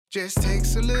Just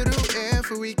takes a little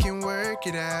effort, we can work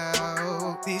it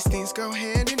out. These things go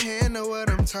hand in hand, know what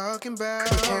I'm talking about.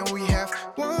 But can we have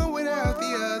one without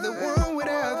the other, one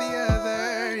without the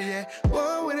other, yeah.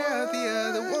 One without the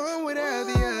other, one without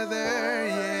the other,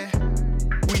 yeah.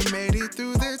 We made it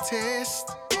through the test,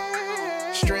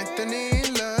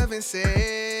 strengthening love and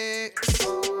sex.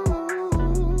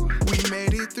 We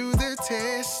made it through the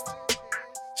test,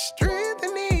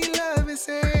 strengthening love and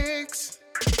sex.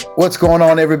 What's going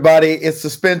on, everybody? It's the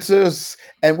Spencers,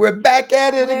 and we're back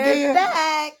at it We're again.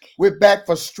 back. We're back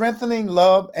for strengthening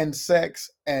love and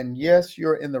sex. And yes,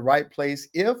 you're in the right place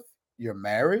if you're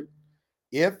married,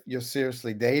 if you're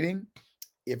seriously dating,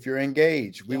 if you're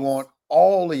engaged. We Yes. want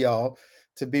all of y'all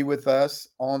to be with us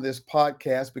on this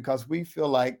podcast because we feel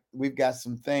like we've got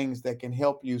some things that can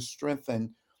help you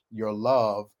strengthen your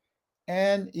love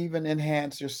and even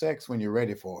enhance your sex when you're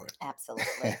ready for it.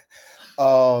 Absolutely.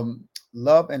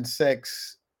 Love and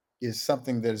sex is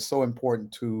something that is so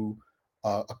important to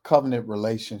a covenant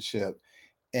relationship.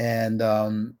 And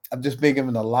I've just been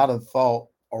given a lot of thought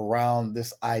around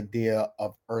this idea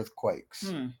of earthquakes.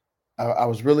 I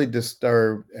was really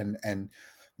disturbed and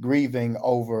grieving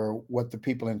over what the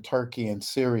people in Turkey and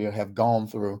Syria have gone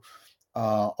through.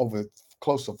 Over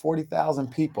close to 40,000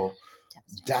 people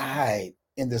died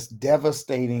in this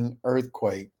devastating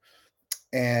earthquake,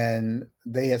 and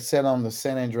they had said on the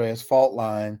San Andreas fault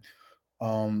line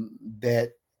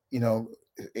that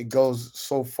it goes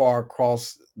so far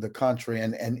across the country,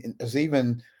 and there's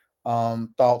even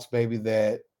thoughts, maybe,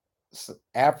 that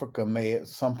Africa may at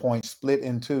some point split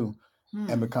in two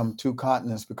and become two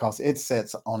continents because it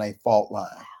sits on a fault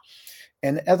line.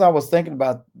 And as I was thinking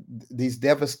about these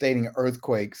devastating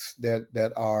earthquakes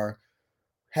that are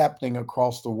happening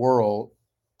across the world,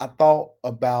 I thought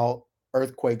about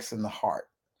earthquakes in the heart.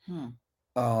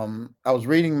 I was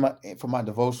reading for my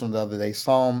devotion the other day,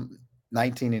 Psalm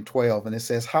 19 and 12, and it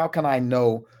says, "How can I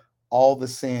know all the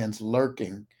sins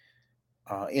lurking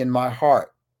in my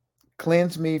heart?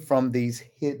 Cleanse me from these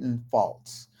hidden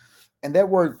faults." And that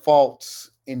word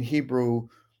faults in Hebrew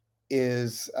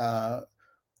is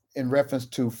in reference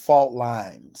to fault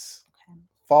lines. Okay.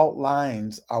 Fault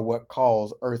lines are what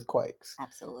cause earthquakes.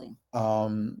 Absolutely.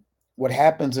 What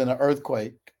happens in an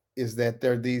earthquake is that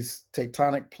there are these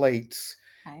tectonic plates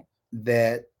Right.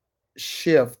 that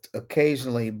shift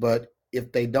occasionally, but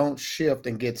if they don't shift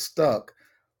and get stuck,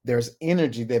 there's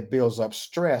energy that builds up,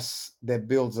 stress that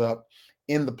builds up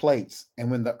in the plates. And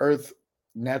when the earth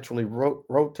naturally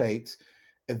rotates,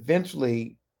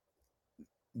 eventually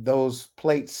those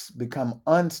plates become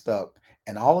unstuck,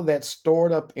 and all of that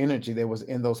stored up energy that was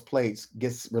in those plates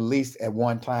gets released at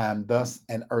one time, thus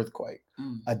an earthquake,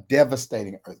 a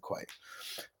devastating earthquake.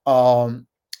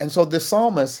 And so the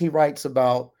psalmist, he writes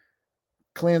about,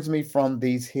 "Cleanse me from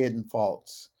these hidden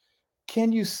faults."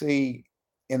 Can you see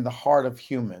in the heart of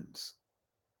humans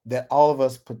that all of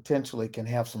us potentially can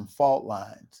have some fault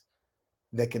lines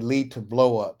that can lead to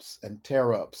blow ups and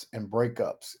tear ups and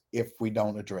breakups if we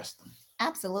don't address them?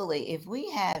 Absolutely. If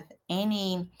we have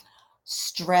any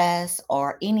stress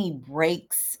or any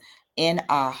breaks in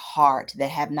our heart that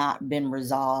have not been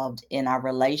resolved in our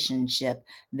relationship,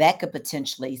 that could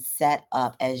potentially set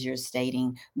up, as you're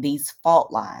stating, these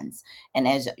fault lines. And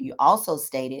as you also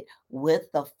stated, with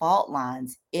the fault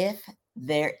lines, if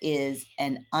there is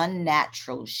an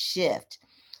unnatural shift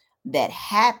that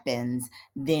happens,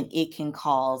 then it can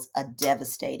cause a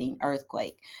devastating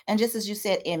earthquake. And just as you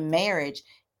said, in marriage,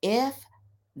 if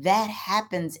that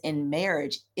happens in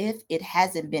marriage, if it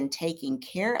hasn't been taken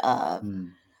care of,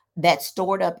 that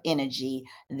stored up energy,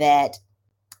 that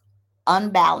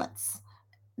unbalance,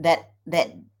 that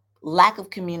lack of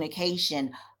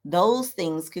communication, those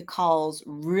things could cause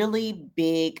really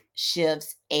big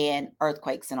shifts and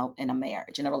earthquakes in a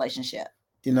marriage, in a relationship.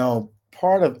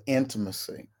 Part of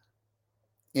intimacy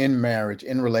in marriage,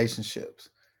 in relationships,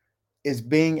 is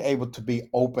being able to be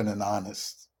open and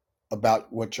honest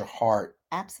about what your heart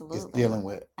is Absolutely. dealing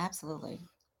with. Absolutely.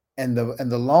 And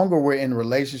the longer we're in a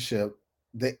relationship,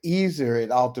 the easier it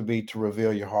ought to be to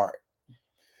reveal your heart.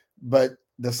 But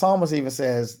the psalmist even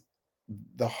says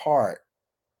the heart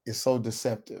is so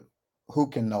deceptive. Who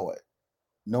can know it?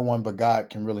 No one but God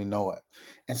can really know it.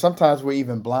 And sometimes we're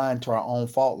even blind to our own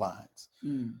fault lines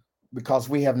because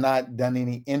we have not done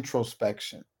any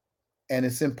introspection. And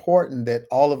it's important that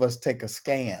all of us take a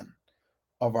scan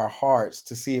of our hearts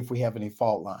to see if we have any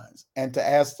fault lines and to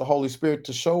ask the Holy Spirit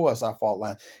to show us our fault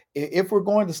line. If we're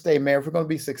going to stay married, if we're going to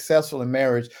be successful in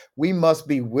marriage, we must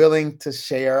be willing to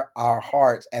share our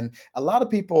hearts. And a lot of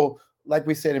people, like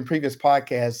we said in previous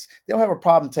podcasts, they don't have a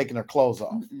problem taking their clothes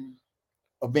off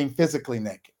or being physically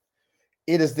naked.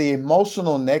 it is the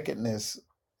emotional nakedness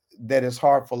that is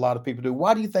hard for a lot of people to do.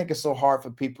 Why do you think it's so hard for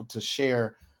people to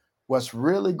share what's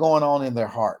really going on in their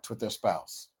hearts with their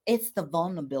spouse? It's the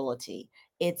vulnerability.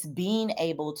 It's being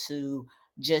able to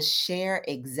just share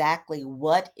exactly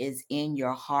what is in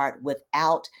your heart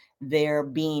without there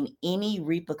being any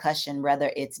repercussion,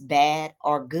 whether it's bad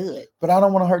or good. But I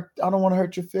don't want to hurt. I don't want to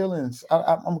hurt your feelings.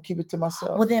 I'm gonna keep it to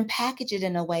myself. Well, then package it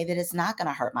in a way that it's not going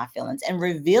to hurt my feelings, and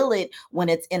reveal it when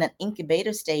it's in an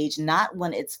incubator stage, not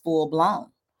when it's full blown.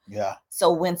 Yeah.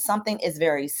 So when something is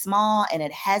very small and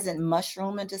it hasn't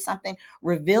mushroomed into something,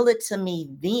 reveal it to me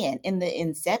then in the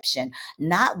inception,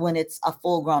 not when it's a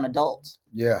full grown adult.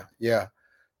 Yeah. Yeah.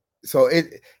 So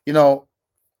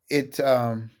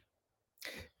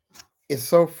it's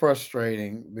so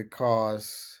frustrating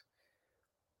because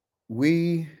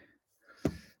we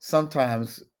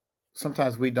sometimes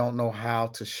we don't know how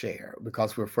to share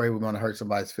because we're afraid we're going to hurt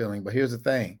somebody's feeling. But here's the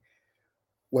thing: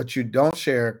 what you don't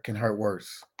share can hurt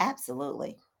worse.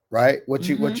 Absolutely. Right? What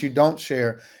you don't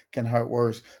share can hurt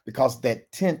worse because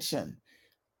that tension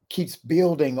keeps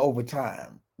building over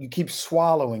time. You keep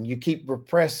swallowing, you keep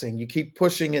repressing, you keep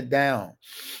pushing it down.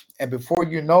 And before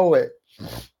you know it,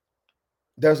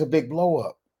 there's a big blow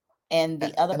up. And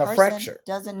the other and a person fracture.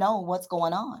 doesn't know what's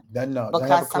going on. Doesn't know. Doesn't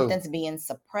have a Because clue. something's being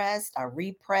suppressed or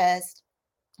repressed.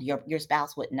 Your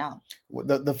spouse wouldn't know.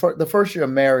 The first year of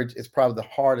marriage is probably the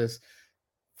hardest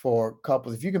for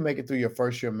couples. If you can make it through your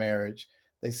first year of marriage,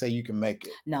 they say you can make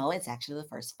it. No, it's actually the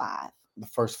first 5. The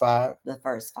first 5? The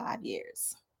first 5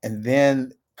 years. And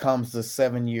then comes the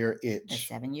 7-year itch.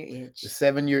 The 7-year itch. The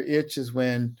 7-year itch is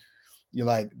when you're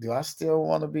like, do I still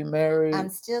want to be married?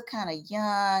 I'm still kind of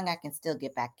young. I can still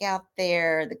get back out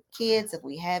there. The kids, if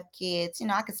we have kids,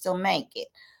 I can still make it.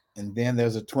 And then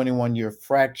there's a 21-year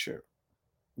fracture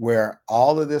where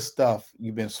all of this stuff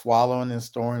you've been swallowing and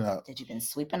storing up, that you've been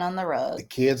sweeping on the rug. The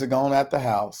kids are gone out the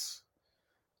house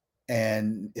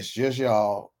and it's just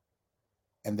y'all.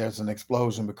 And there's an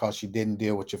explosion because you didn't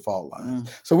deal with your fault lines.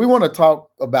 So we want to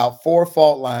talk about 4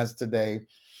 fault lines today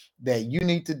that you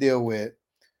need to deal with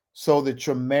so that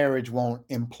your marriage won't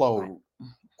implode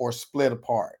or split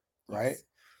apart, right? Yes.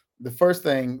 The first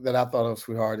thing that I thought of,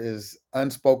 sweetheart, is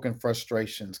unspoken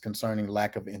frustrations concerning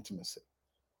lack of intimacy.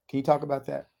 Can you talk about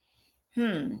that?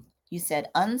 You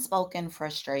said unspoken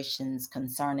frustrations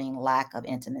concerning lack of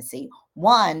intimacy.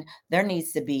 One, there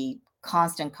needs to be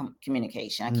constant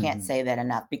communication. I can't say that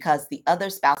enough, because the other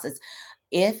spouses,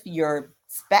 if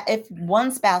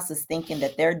one spouse is thinking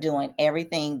that they're doing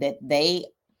everything that they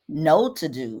know to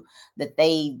do, that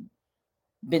they've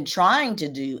been trying to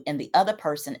do, and the other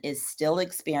person is still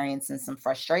experiencing some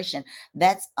frustration,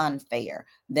 that's unfair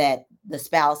that the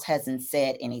spouse hasn't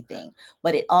said anything.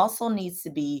 But it also needs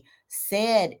to be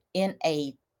said in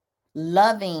a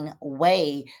loving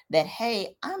way that,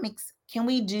 hey, can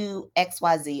we do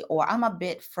XYZ? Or I'm a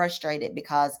bit frustrated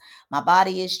because my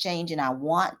body is changing. I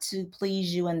want to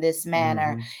please you in this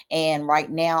manner. And right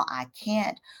now I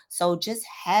can't. So just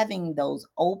having those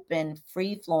open,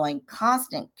 free flowing,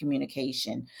 constant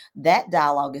communication, that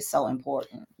dialogue is so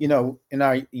important. In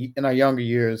our younger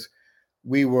years,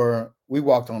 we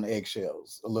walked on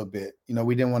eggshells a little bit.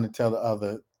 We didn't want to tell the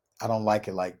other, I don't like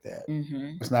it like that.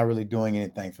 It's not really doing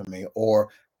anything for me. Or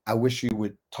I wish you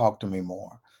would talk to me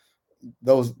more.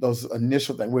 Those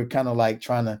initial things, we're kind of like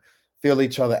trying to feel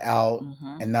each other out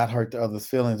and not hurt the other's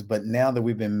feelings. But now that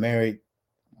we've been married,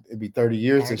 it'd be 30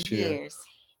 years this year.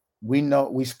 We know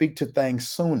we speak to things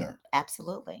sooner.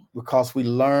 Absolutely. Because we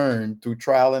learned through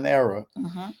trial and error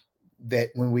that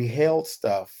when we held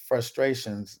stuff,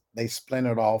 frustrations, they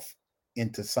splintered off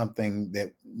into something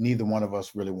that neither one of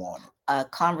us really wanted. A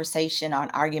conversation or an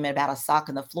argument about a sock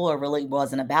on the floor really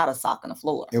wasn't about a sock on the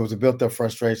floor. It was a built-up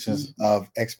frustrations of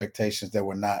expectations that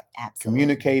were not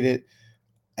communicated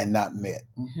and not met.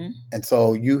 And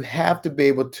so you have to be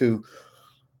able to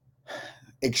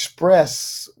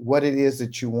express what it is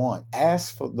that you want.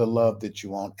 Ask for the love that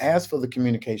you want. Ask for the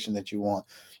communication that you want.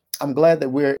 I'm glad that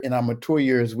we're in our mature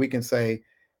years. We can say,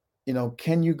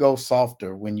 can you go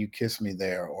softer when you kiss me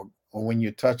there, or when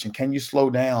you're touching? Can you slow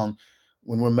down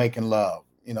when we're making love?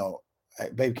 Hey,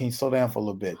 baby, can you slow down for a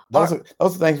little bit? Those are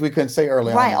things we couldn't say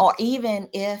earlier. Right. Or even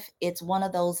if it's one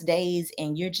of those days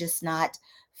and you're just not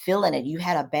feeling it, you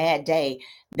had a bad day,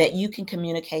 that you can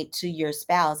communicate to your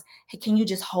spouse, hey, can you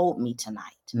just hold me tonight?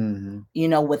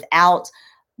 Without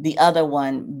the other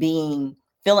one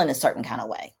feeling a certain kind of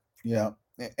way. Yeah.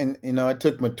 And, it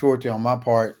took maturity on my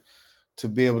part to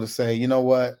be able to say,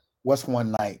 what's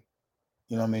one night?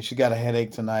 She got a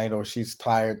headache tonight, or she's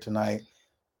tired tonight.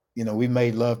 We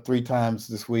made love 3 times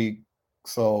this week,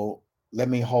 so let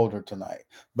me hold her tonight.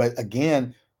 But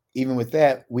again, even with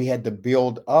that, we had to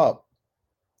build up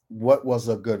what was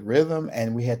a good rhythm,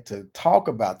 and we had to talk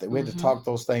about that. We had to Mhm. talk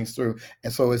those things through.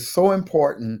 And so it's so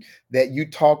important that you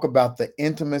talk about the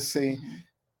intimacy Mhm.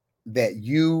 that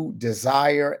you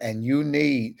desire and you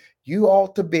need. You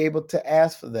ought to be able to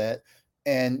ask for that.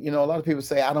 And a lot of people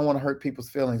say, I don't want to hurt people's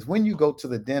feelings. When you go to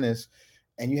the dentist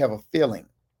and you have a feeling,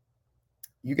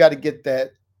 you got to get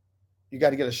that, you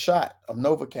got to get a shot of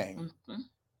Novocaine Mhm.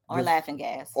 Or laughing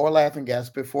gas. or laughing gas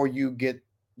before you get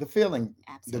the feeling,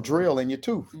 the Absolutely. drill in your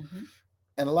tooth. Mhm.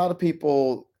 And a lot of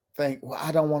people think, well,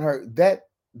 I don't want her. That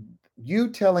you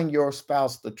telling your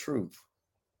spouse the truth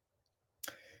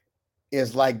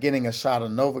is like getting a shot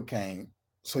of Novocaine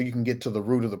so you can get to the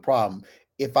root of the problem.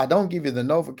 If I don't give you the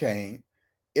Novocaine,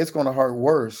 it's going to hurt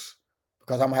worse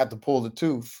because I'm going to have to pull the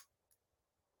tooth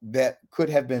that could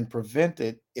have been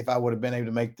prevented if I would have been able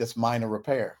to make this minor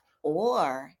repair.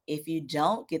 Or if you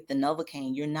don't get the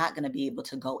Novocaine, you're not going to be able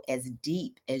to go as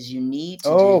deep as you need to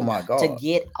Oh do my to God.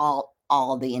 get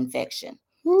all the infection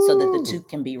so that the Woo. tooth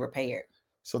can be repaired.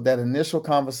 So that initial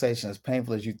conversation, as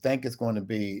painful as you think it's going to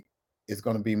be, is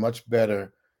going to be much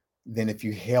better than if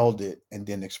you held it and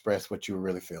then expressed what you were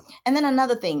really feeling. And then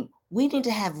another thing, we need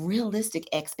to have realistic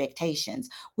expectations.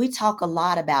 We talk a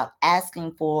lot about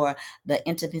asking for the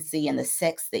intimacy and the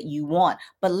sex that you want,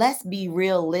 but let's be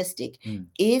realistic.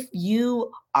 If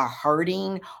you are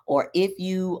hurting, or if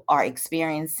you are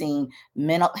experiencing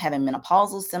having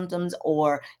menopausal symptoms,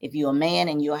 or if you're a man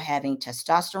and you're having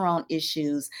testosterone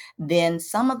issues, then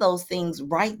some of those things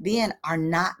right then are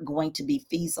not going to be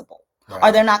feasible,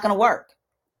 or they're not going to work.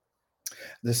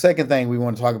 The second thing we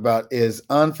want to talk about is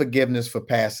unforgiveness for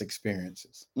past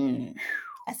experiences.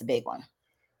 That's a big one.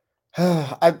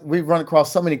 We've run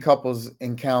across so many couples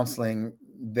in counseling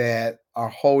that are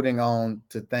holding on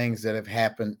to things that have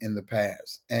happened in the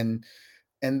past, and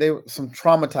they were some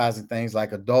traumatizing things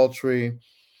like adultery,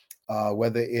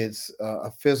 whether it's a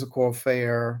physical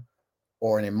affair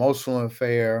or an emotional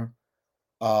affair.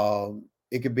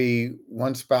 It could be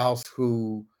one spouse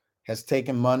who has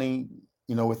taken money,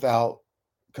 without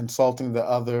consulting the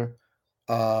other.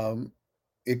 Um,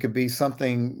 it could be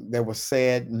something that was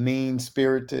said mean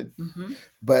spirited,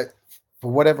 but for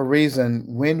whatever reason,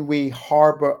 when we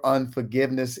harbor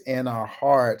unforgiveness in our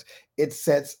heart, it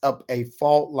sets up a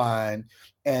fault line.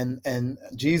 And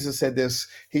Jesus said this.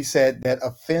 He said that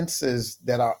offenses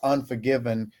that are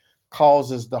unforgiven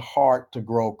causes the heart to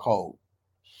grow cold.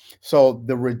 So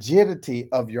the rigidity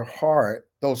of your heart,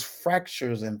 those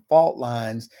fractures and fault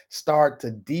lines start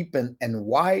to deepen and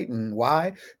widen.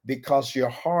 Why? Because your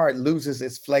heart loses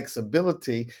its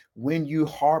flexibility when you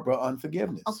harbor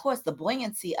unforgiveness. Of course, the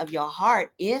buoyancy of your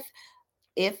heart, if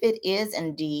it is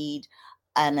indeed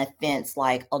an offense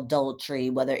like adultery,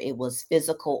 whether it was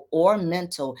physical or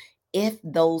mental, if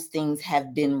those things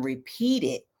have been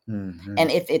repeated,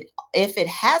 and if it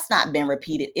has not been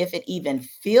repeated, if it even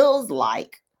feels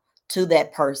like to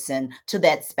that person, to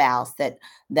that spouse,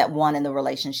 that one in the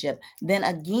relationship, then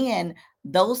again,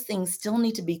 those things still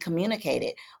need to be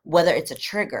communicated, whether it's a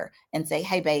trigger, and say,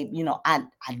 hey babe, I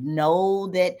know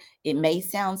that it may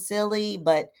sound silly,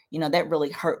 but that really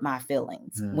hurt my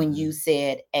feelings when you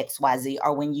said XYZ,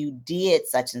 or when you did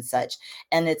such and such.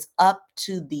 And it's up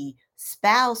to the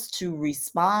spouse to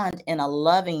respond in a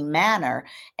loving manner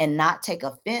and not take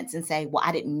offense and say, well,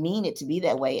 I didn't mean it to be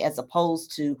that way, as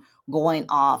opposed to going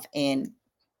off and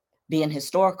being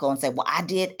historical and say, well, I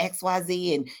did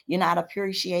XYZ and you're not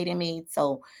appreciating me.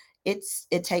 So it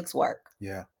takes work.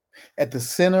 Yeah. At the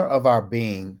center of our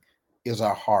being is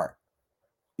our heart.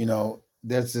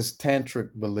 There's this tantric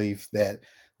belief that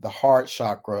the heart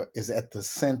chakra is at the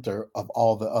center of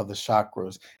all the other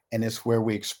chakras, and it's where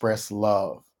we express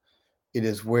love. It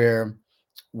is where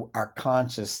our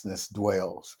consciousness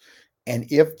dwells. And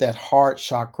if that heart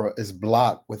chakra is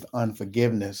blocked with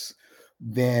unforgiveness,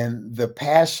 then the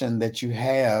passion that you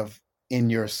have in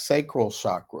your sacral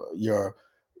chakra, your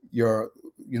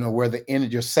where the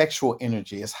energy, your sexual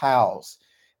energy is housed,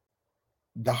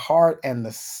 the heart and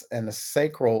the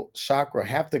sacral chakra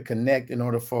have to connect in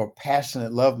order for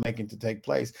passionate lovemaking to take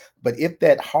place. But if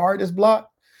that heart is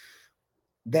blocked,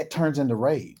 that turns into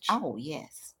rage. Oh,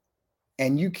 yes.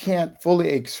 And you can't fully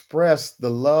express the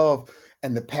love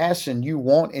and the passion you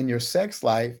want in your sex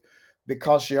life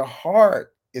because your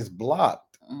heart is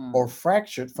blocked or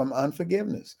fractured from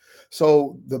unforgiveness.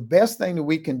 So the best thing that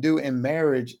we can do in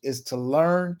marriage is to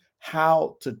learn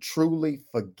how to truly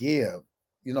forgive.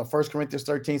 1 Corinthians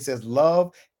 13 says,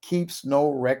 love keeps no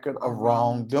record of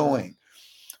wrongdoing.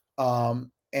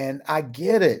 And I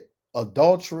get it.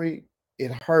 Adultery,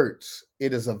 it hurts.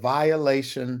 It is a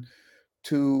violation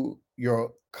to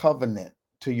your covenant,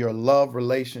 to your love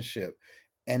relationship,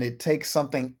 and it takes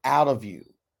something out of you.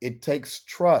 It takes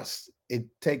trust.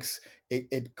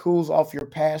 It cools off your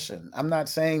passion. I'm not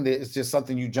saying that it's just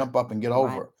something you jump up and get Right.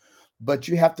 over, but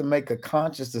you have to make a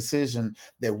conscious decision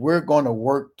that we're going to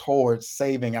work towards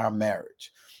saving our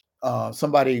marriage.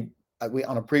 Somebody we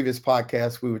on a previous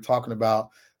podcast we were talking about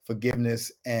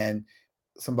forgiveness, and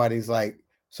somebody's like,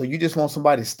 so you just want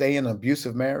somebody to stay in an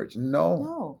abusive marriage?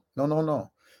 No, No.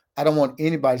 no. I don't want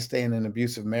anybody to stay in an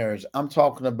abusive marriage. I'm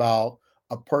talking about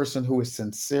a person who is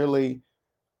sincerely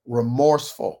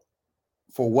remorseful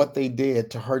for what they did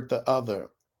to hurt the other,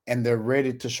 and they're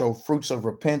ready to show fruits of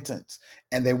repentance,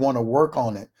 and they want to work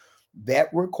on it. That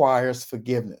requires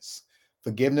forgiveness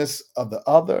of the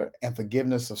other and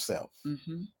forgiveness of self. Hmm.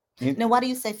 You- Now, why do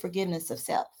you say forgiveness of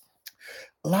self?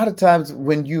 a lot of times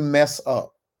when you mess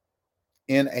up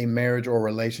in a marriage or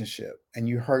relationship and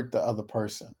you hurt the other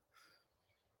person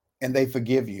and they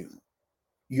forgive you,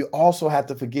 you also have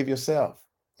to forgive yourself.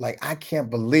 Like, I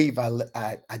can't believe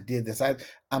I did this.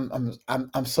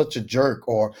 I'm such a jerk,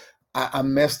 or I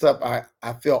messed up.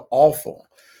 I feel awful.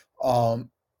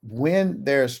 When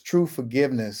there's true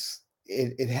forgiveness,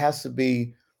 it has to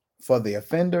be for the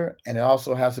offender, and it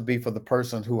also has to be for the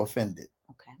person who offended.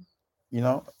 Okay. You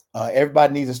know,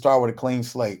 everybody needs to start with a clean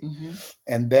slate, Hmm.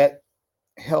 and that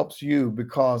helps you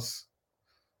because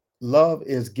love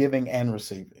is giving and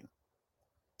receiving.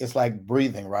 It's like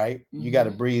breathing, right? You got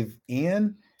to Mhm. breathe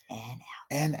in And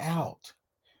and out.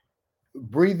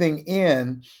 Breathing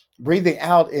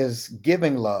out is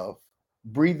giving love.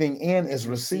 Breathing in is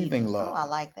receiving Oh, I love.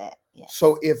 like that. Yes.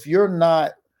 So if you're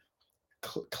not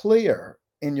clear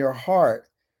in your heart,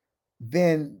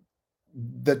 then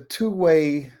the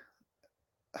two-way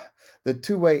the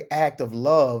two-way act of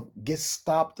love gets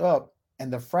stopped up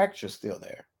and the fracture's still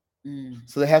there. Mm.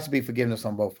 So there has to be forgiveness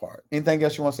on both parts. Anything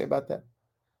else you want to say about that?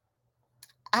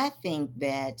 I think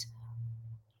that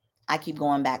I keep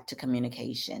going back to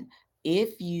communication.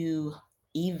 If you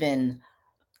even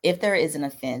if there is an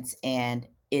offense and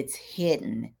it's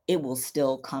hidden, it will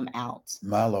still come out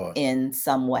My Lord. in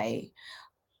some way.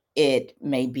 It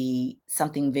may be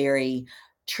something very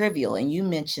trivial. And you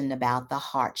mentioned about the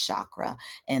heart chakra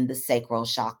and the sacral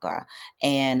chakra.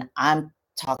 And I'm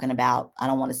talking about, I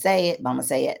don't want to say it, but I'm going to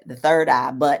say it, the third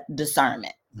eye, but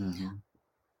discernment. Mm-hmm.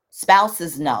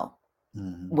 Spouses know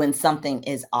Mm-hmm. when something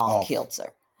is off Off.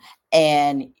 kilter.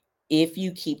 And if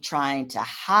you keep trying to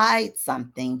hide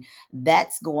something,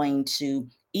 that's going to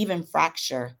even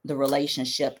fracture the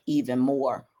relationship even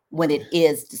more when it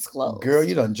is disclosed. Girl,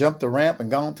 you done jumped the ramp and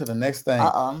gone to the next thing.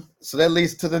 Uh-oh. So that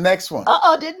leads to the next one.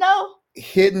 Uh-oh, didn't know.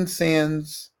 Hidden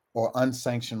sins or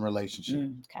unsanctioned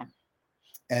relationship. Okay.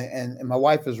 And my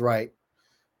wife is right.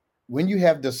 When you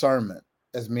have discernment,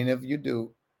 as many of you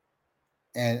do,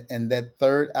 and that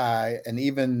third eye, and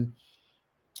even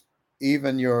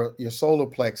your solar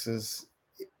plexus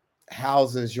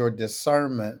houses your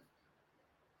discernment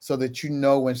so that you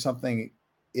know when something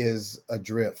is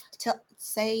adrift.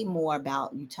 Say more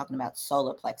about, you talking about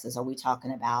solar plexus. Are we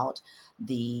talking about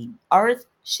the earth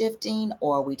shifting,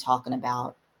 or are we talking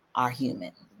about our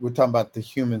human? We're talking about the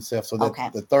human self. So that Okay.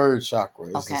 the third chakra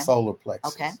is Okay. the solar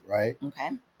plexus, Okay. right? Okay.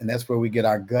 And that's where we get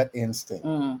our gut instinct.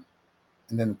 Mm.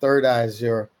 And then the third eye is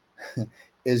your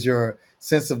is your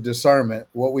sense of discernment,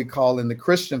 what we call in the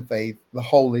Christian faith the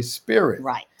Holy Spirit.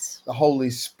 Right. The Holy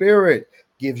Spirit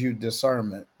gives you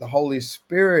discernment. The Holy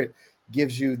Spirit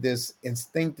gives you this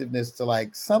instinctiveness to,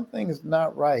 like, something is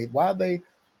not right. Why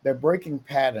they're breaking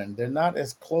pattern. They're not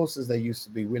as close as they used to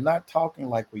be. We're not talking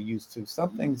like we used to.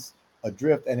 Something's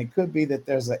adrift, and it could be that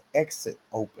there's an exit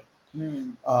open.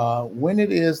 When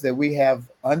it is that we have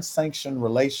unsanctioned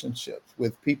relationships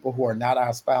with people who are not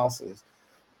our spouses,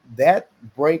 that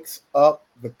breaks up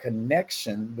the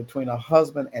connection between a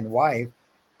husband and wife,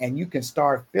 and you can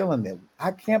start feeling them.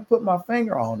 I can't put my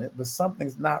finger on it, but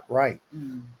something's not right.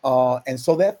 And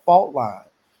so that fault line,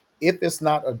 if it's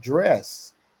not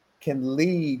addressed, can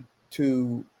lead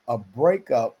to a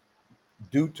breakup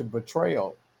due to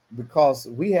betrayal, because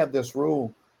we have this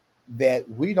rule that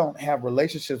we don't have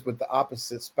relationships with the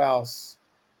opposite spouse.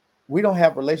 We don't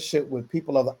have relationship with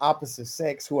people of the opposite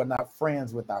sex who are not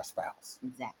friends with our spouse.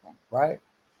 Exactly. Right?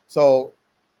 So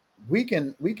we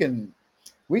can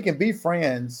be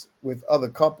friends with other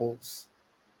couples,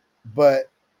 but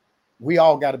we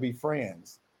all got to be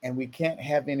friends, and we can't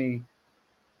have any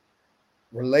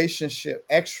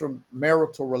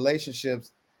extramarital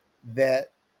relationships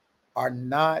that are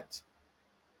not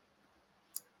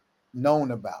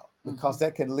known about, because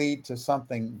that can lead to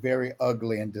something very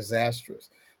ugly and disastrous.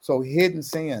 So hidden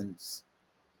sins,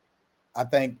 I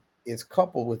think, is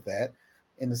coupled with that,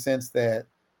 in the sense that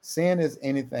Sin is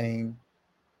anything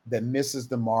that misses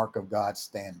the mark of God's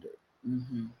standard.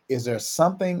 Hmm. Is there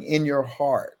something in your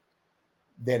heart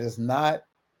that is not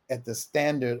at the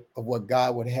standard of what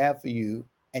God would have for you,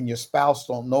 and your spouse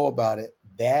don't know about it?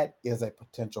 That is a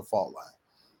potential fault line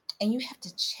And you have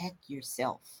to check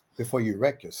yourself. before you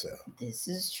wreck yourself. This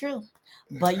is true.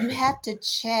 But you have to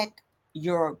check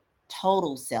your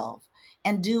total self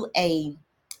and do a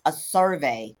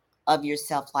survey of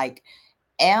yourself, like,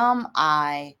 am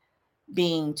I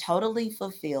being totally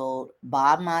fulfilled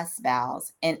by my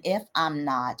spouse? And if I'm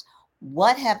not,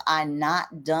 what have I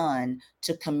not done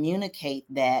to communicate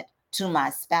that to my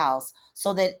spouse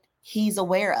so that he's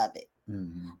aware of it?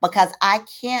 Mhm. Because I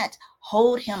can't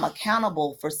hold him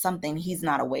accountable for something he's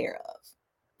not aware of.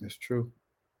 That's true.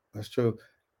 That's true.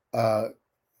 Uh,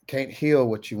 can't heal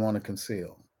what you want to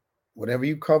conceal. Whatever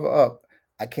you cover up,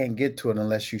 I can't get to it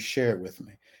unless you share it with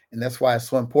me. And that's why it's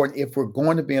so important. If we're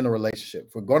going to be in a relationship,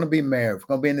 if we're going to be married, if we're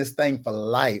going to be in this thing for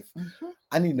life, Mhm.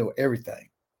 I need to know everything.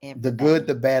 The Everything. good,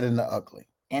 the bad, and the ugly.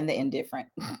 And the indifferent.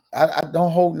 I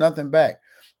don't hold nothing back.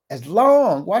 As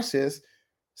long, watch this,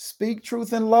 speak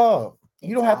truth in love. You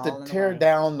It's don't have all to in the tear way.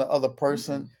 down the other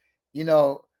person. You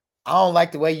know, I don't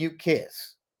like the way you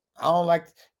kiss. I don't like,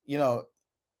 you know,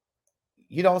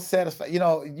 you don't satisfy,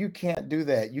 you can't do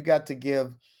that. You got to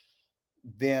give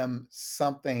them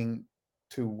something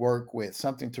to work with,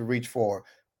 something to reach for.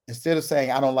 Instead of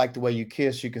saying, I don't like the way you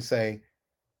kiss, you can say,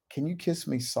 can you kiss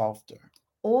me softer?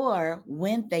 Or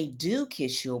when they do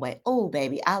kiss you away, oh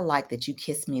baby, I like that you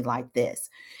kiss me like this.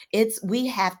 We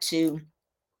have to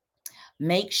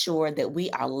make sure that we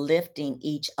are lifting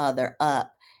each other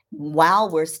up while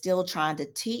we're still trying to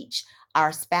teach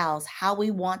our spouse how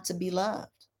we want to be loved.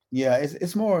 Yeah,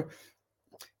 it's more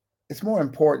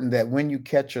important that when you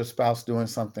catch your spouse doing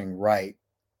something right,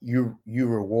 you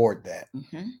reward that,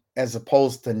 Hmm. as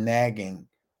opposed to nagging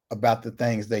about the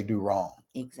things they do wrong.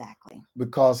 Exactly.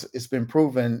 Because it's been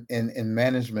proven in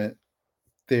management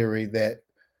theory that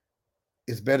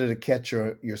it's better to catch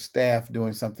your staff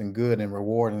doing something good and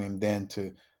rewarding them than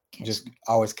to Catch just them.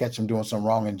 always catch them doing something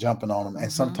wrong and jumping on them. And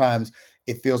Mhm. sometimes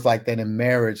it feels like that in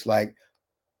marriage, like,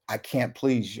 I can't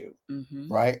please you,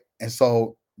 Hmm. right? And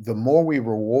so the more we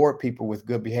reward people with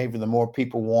good behavior, the more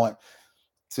people want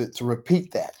to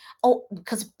repeat that. Oh,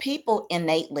 because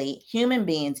human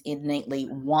beings innately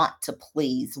want to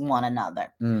please one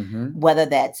another. Mm-hmm. Whether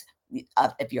that's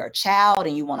if you're a child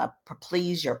and you want to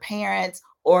please your parents,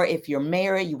 or if you're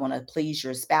married, you want to please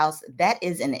your spouse. That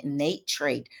is an innate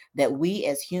trait that we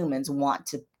as humans want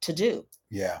to do.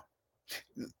 Yeah.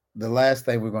 The last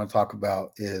thing we're going to talk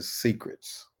about is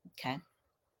secrets. Okay.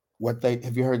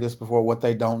 Have you heard this before? What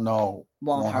they don't know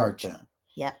Won't won't hurt them.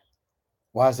 Yep.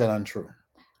 Why is that untrue?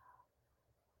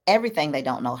 Everything they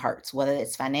don't know hurts, whether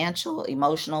it's financial,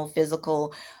 emotional,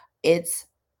 physical. It's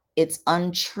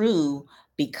untrue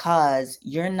because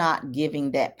you're not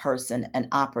giving that person an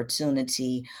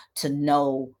opportunity to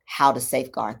know how to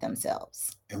safeguard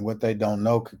themselves. And what they don't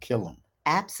know could kill them.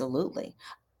 Absolutely.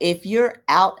 If you're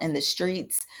out in the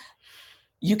streets,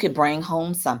 you could bring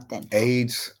home something.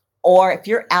 AIDS. Or if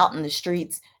you're out in the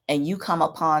streets and you come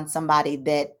upon somebody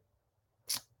that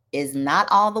is not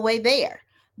all the way there,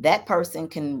 that person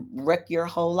can wreck your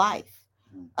whole life.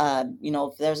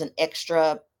 If there's an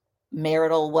extra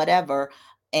marital whatever,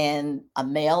 and a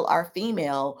male or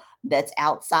female that's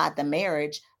outside the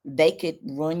marriage, they could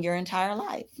ruin your entire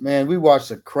life. Man, we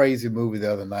watched a crazy movie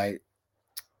the other night.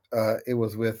 It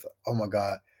was with, oh my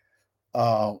God,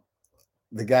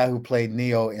 the guy who played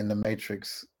Neo in The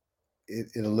Matrix. It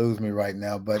eludes me right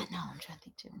now, but I know, I'm trying to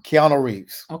think too. Keanu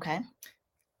Reeves. Okay.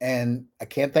 And I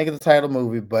can't think of the title of the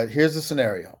movie, but here's the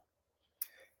scenario.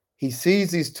 He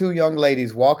sees these two young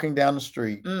ladies walking down the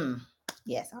street.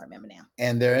 Yes, I remember now.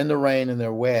 And they're in the rain and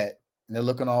they're wet and they're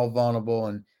looking all vulnerable.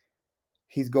 And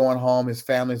he's going home. His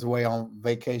family's away on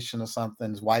vacation or something.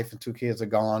 His wife and two kids are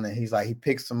gone. And he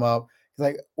picks them up. He's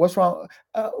like, what's wrong?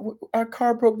 Our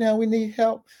car broke down. We need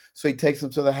help. So he takes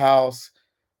them to the house.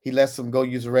 He lets them go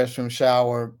use the restroom,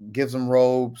 shower, gives them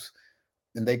robes.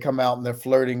 And they come out and they're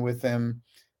flirting with him.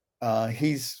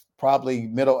 He's probably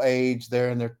middle-aged.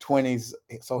 They're in their 20s,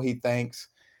 so he thinks.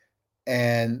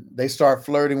 And they start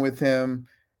flirting with him.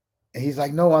 And he's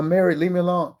like, no, I'm married. Leave me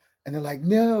alone. And they're like,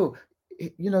 no,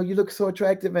 you look so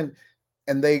attractive.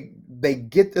 And they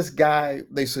get this guy,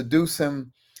 they seduce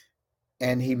him,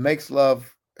 and he makes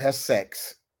love, has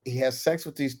sex. He has sex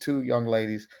with these two young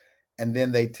ladies. And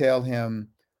then they tell him,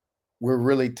 we're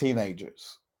really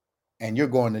teenagers and you're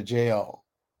going to jail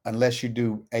unless you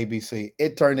do ABC.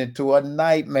 It turned into a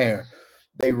nightmare.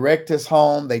 They wrecked his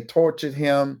home. They tortured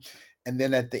him. And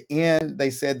then at the end, they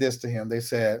said this to him. They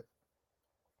said,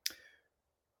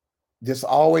 this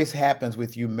always happens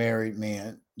with you married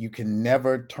men. You can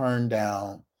never turn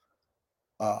down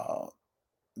uh,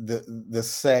 the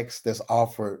sex that's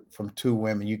offered from two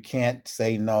women. You can't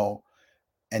say no.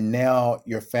 And now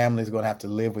your family is going to have to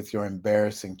live with your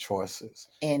embarrassing choices.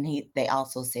 And they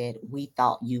also said, we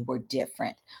thought you were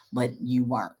different, but you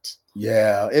weren't.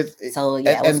 Yeah, So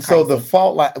yeah, it was and so the crazy.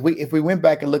 fault line. If we went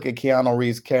back and look at Keanu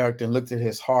Reeves' character and looked at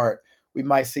his heart, we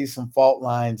might see some fault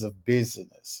lines of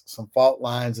busyness, some fault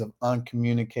lines of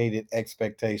uncommunicated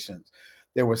expectations.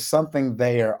 There was something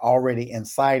there already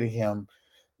inside of him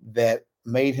that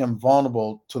made him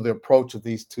vulnerable to the approach of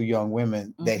these two young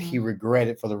women that he Mhm.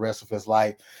 regretted for the rest of his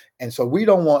life. And so we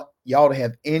don't want y'all to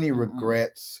have any Mm-mm.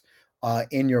 regrets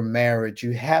in your marriage.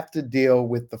 You have to deal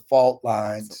with the fault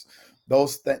lines,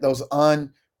 those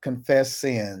unconfessed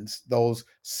sins, those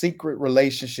secret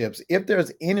relationships. If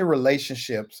there's any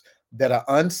relationships that are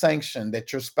unsanctioned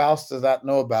that your spouse does not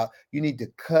know about, you need to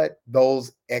cut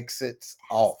those exits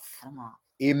off Cut 'em off.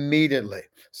 immediately.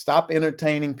 Stop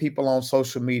entertaining people on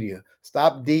social media.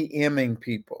 Stop DMing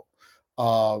people.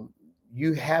 Uh,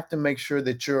 you have to make sure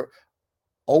that you're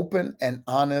open and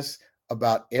honest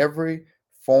about every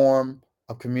form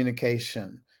of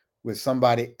communication with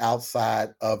somebody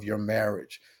outside of your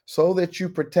marriage so that you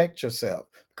protect yourself.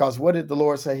 Because what did the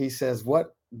Lord say? He says,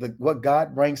 what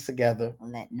God brings together,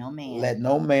 Let no let man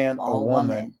no man or or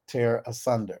woman woman. tear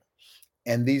asunder.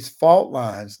 And these fault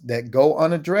lines that go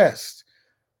unaddressed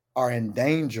are in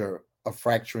danger of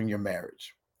fracturing your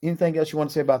marriage. Anything else you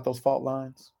want to say about those fault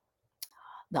lines?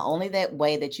 The only that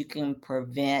way that you can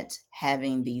prevent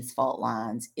having these fault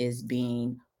lines is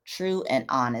being true and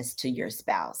honest to your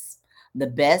spouse. The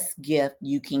best gift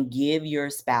you can give your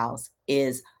spouse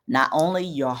is not only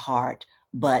your heart,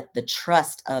 but the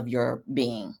trust of your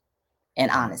being and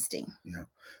honesty. Yeah.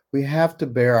 We have to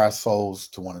bear our souls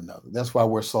to one another. That's why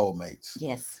we're soulmates.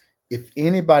 Yes. If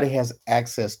anybody has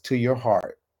access to your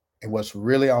heart and what's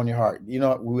really on your heart,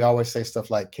 we always say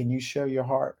stuff like, can you share your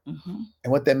heart? Mm-hmm.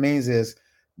 And what that means is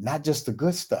not just the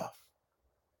good stuff,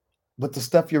 but the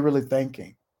stuff you're really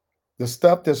thinking, the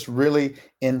stuff that's really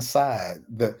inside,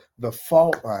 the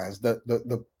fault lines,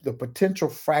 the potential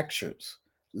fractures.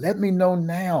 Let me know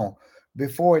now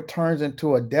before it turns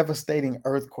into a devastating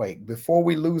earthquake, before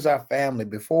we lose our family,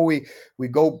 before we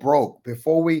go broke,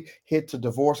 before we hit to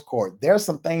divorce court. There's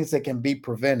some things that can be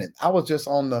prevented. I was just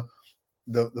on the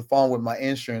phone with my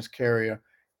insurance carrier,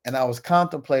 and I was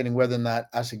contemplating whether or not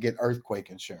I should get earthquake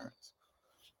insurance.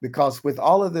 Because with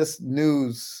all of this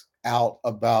news out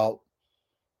about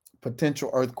potential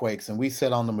earthquakes, and we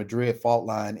sit on the Madrid fault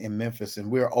line in Memphis,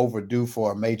 and we're overdue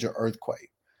for a major earthquake.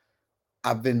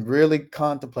 I've been really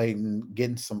contemplating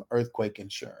getting some earthquake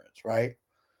insurance, right?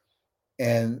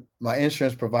 And my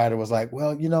insurance provider was like,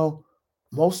 well,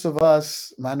 most of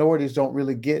us minorities don't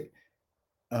really get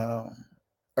um,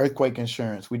 earthquake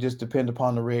insurance. We just depend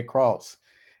upon the Red Cross.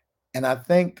 And I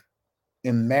think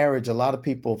in marriage, a lot of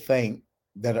people think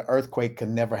that an earthquake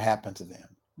can never happen to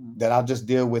them, that I'll just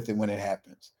deal with it when it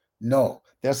happens. No,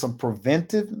 there's some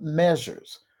preventive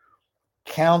measures,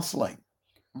 counseling.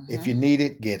 If you need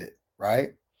it, get it,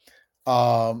 right?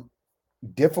 Um,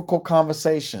 Difficult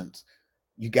conversations.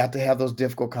 You got to have those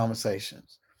difficult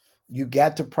conversations. You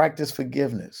got to practice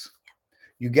forgiveness.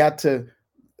 You got to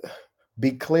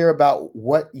be clear about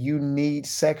what you need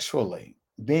sexually,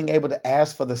 being able to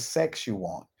ask for the sex you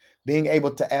want, being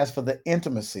able to ask for the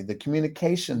intimacy, the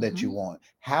communication that you want,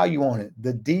 how you want it,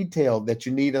 the detail that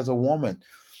you need as a woman.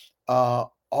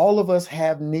 All of us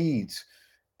have needs,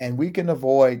 and we can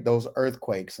avoid those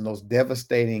earthquakes and those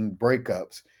devastating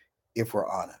breakups if we're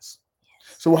honest.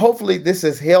 So hopefully this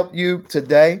has helped you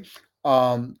today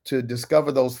to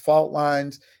discover those fault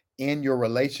lines in your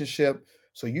relationship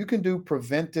so you can do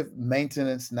preventive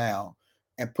maintenance now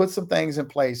and put some things in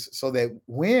place so that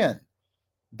when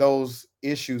those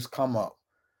issues come up,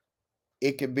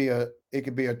 it could be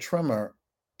a tremor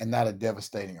and not a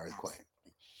devastating earthquake.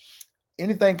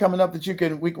 Anything coming up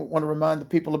that we want to remind the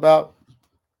people about?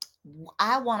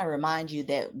 I want to remind you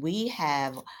that we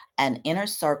have an inner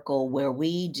circle where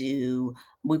we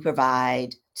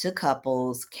provide to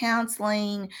couples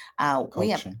counseling, we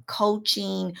have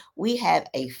coaching, we have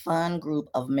a fun group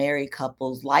of married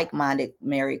couples, like-minded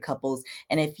married couples.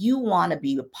 And if you want to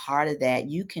be a part of that,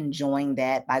 you can join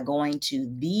that by going to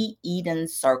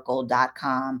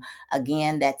theedencircle.com.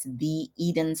 Again, that's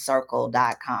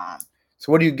theedencircle.com.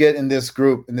 So what do you get in this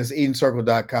group, in this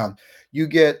edencircle.com? You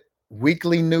get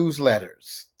weekly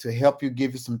newsletters to help you,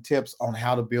 give you some tips on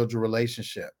how to build your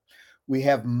relationship. We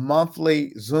have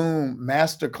monthly Zoom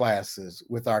masterclasses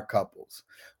with our couples.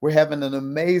 We're having an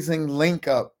amazing link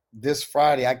up this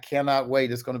Friday. I cannot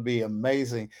wait. It's going to be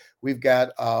amazing. We've got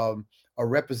a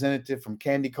representative from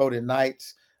Candy Coated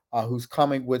Nights who's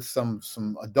coming with some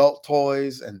adult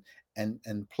toys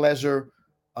and pleasure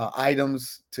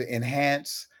items to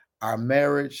enhance our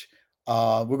marriage.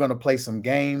 We're going to play some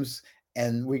games,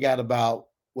 and we got about,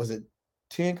 was it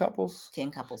 10 couples?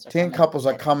 10 couples are 10 coming. couples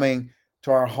are Yes. coming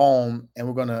to our home, and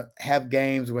we're going to have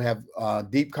games. We'll have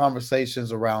deep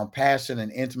conversations around passion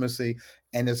and intimacy,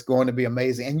 and it's going to be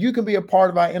amazing. And you can be a part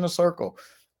of our inner circle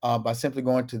by simply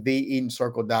going to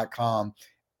theedencircle.com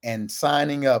and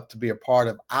signing up to be a part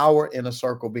of our inner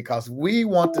circle, because we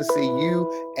want to see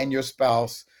you and your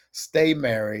spouse stay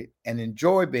married and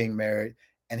enjoy being married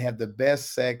and have the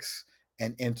best sex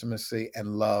and intimacy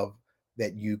and love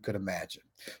that you could imagine.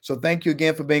 So thank you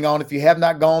again for being on. If you have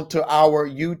not gone to our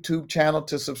YouTube channel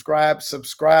to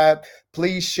subscribe.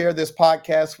 Please share this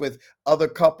podcast with other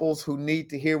couples who need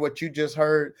to hear what you just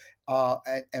heard.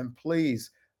 And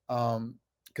please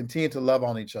continue to love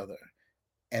on each other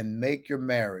and make your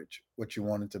marriage what you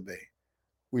want it to be.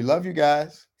 We love you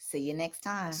guys. See you next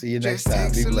time. See you next Just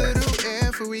time. takes Be a blessed. little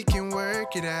effort, we can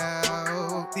work it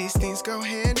out. These things go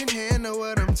hand in hand, know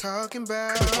what I'm talking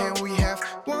about. Can we have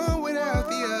one without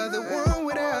the other, one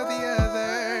without the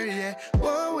other, yeah.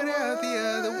 One without the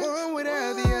other, one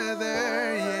without the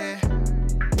other, yeah.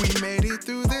 We made it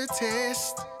through the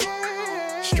test,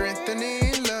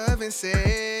 strengthening love and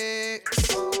sex.